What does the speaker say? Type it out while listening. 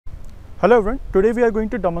Hello everyone, today we are going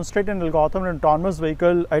to demonstrate an algorithm in an autonomous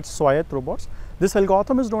vehicle at Swaayatt Robots. This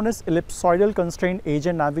algorithm is known as ellipsoidal constraint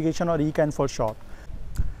agent navigation, or ECAN for short.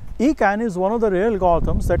 ECAN is one of the rare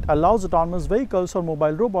algorithms that allows autonomous vehicles or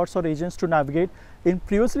mobile robots or agents to navigate in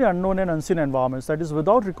previously unknown and unseen environments, that is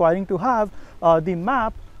without requiring to have the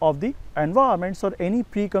map of the environments or any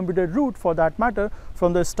pre-computed route for that matter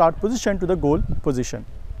from the start position to the goal position.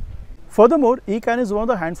 Furthermore, ECAN is one of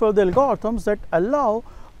the handful of the algorithms that allow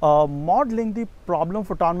modeling the problem of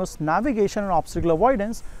autonomous navigation and obstacle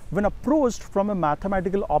avoidance when approached from a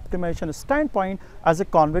mathematical optimization standpoint as a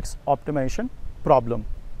convex optimization problem.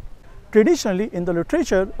 Traditionally, in the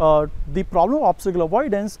literature, the problem of obstacle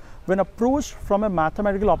avoidance when approached from a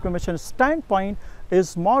mathematical optimization standpoint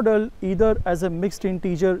is modeled either as a mixed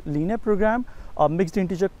integer linear program, a mixed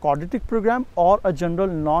integer quadratic program, or a general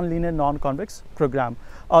non-linear non-convex program.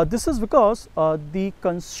 This is because the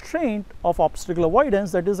constraint of obstacle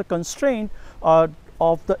avoidance, that is a constraint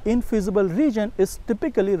of the infeasible region, is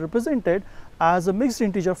typically represented as a mixed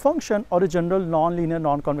integer function or a general non-linear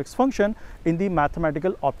non-convex function in the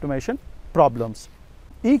mathematical optimization problems.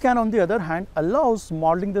 ECAN, on the other hand, allows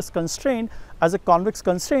modeling this constraint as a convex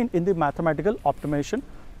constraint in the mathematical optimization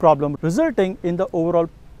problem, resulting in the overall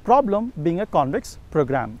problem being a convex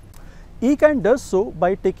program. ECAN does so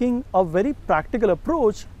by taking a very practical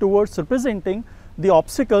approach towards representing the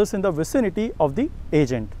obstacles in the vicinity of the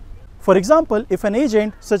agent. For example, if an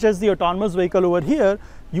agent such as the autonomous vehicle over here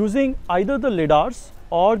using either the lidars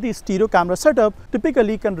or the stereo camera setup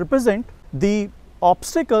typically can represent the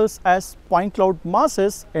obstacles as point cloud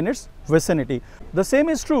masses in its vicinity. The same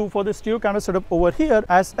is true for the stereo camera setup over here,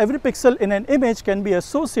 as every pixel in an image can be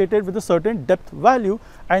associated with a certain depth value,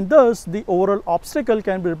 and thus the overall obstacle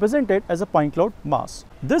can be represented as a point cloud mass.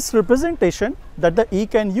 This representation that the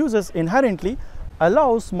ECAN uses inherently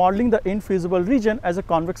allows modeling the infeasible region as a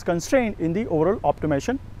convex constraint in the overall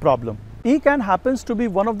optimization problem. ECAN happens to be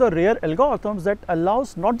one of the rare algorithms that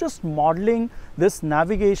allows not just modeling this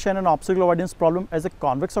navigation and obstacle avoidance problem as a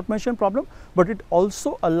convex optimization problem, but it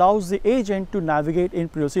also allows the agent to navigate in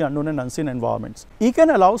previously unknown and unseen environments.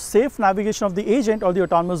 ECAN allows safe navigation of the agent or the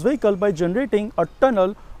autonomous vehicle by generating a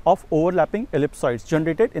tunnel of overlapping ellipsoids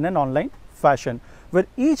generated in an online fashion, where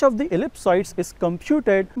each of the ellipsoids is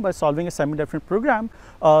computed by solving a semi-definite program.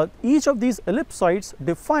 Each of these ellipsoids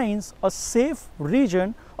defines a safe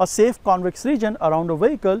region, a safe convex region around a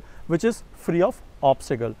vehicle which is free of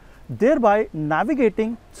obstacle, thereby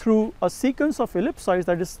navigating through a sequence of ellipsoids,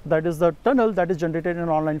 that is the tunnel that is generated in an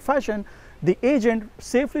online fashion. The agent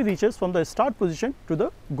safely reaches from the start position to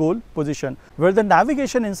the goal position, where the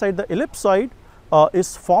navigation inside the ellipsoid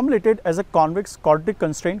is formulated as a convex quadratic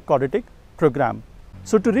constraint quadratic program.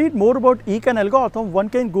 So to read more about ECAN algorithm, one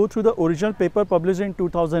can go through the original paper published in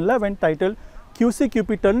 2011 titled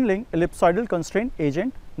QCQP Tunneling Ellipsoidal Constraint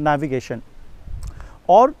Agent Navigation,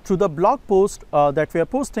 or through the blog post that we are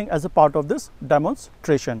posting as a part of this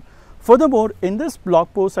demonstration. Furthermore, in this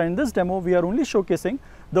blog post and in this demo, we are only showcasing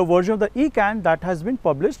the version of the ECAN that has been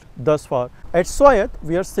published thus far. At Swaayatt,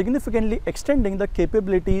 we are significantly extending the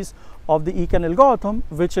capabilities of the ECAN algorithm,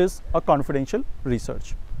 which is a confidential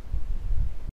research.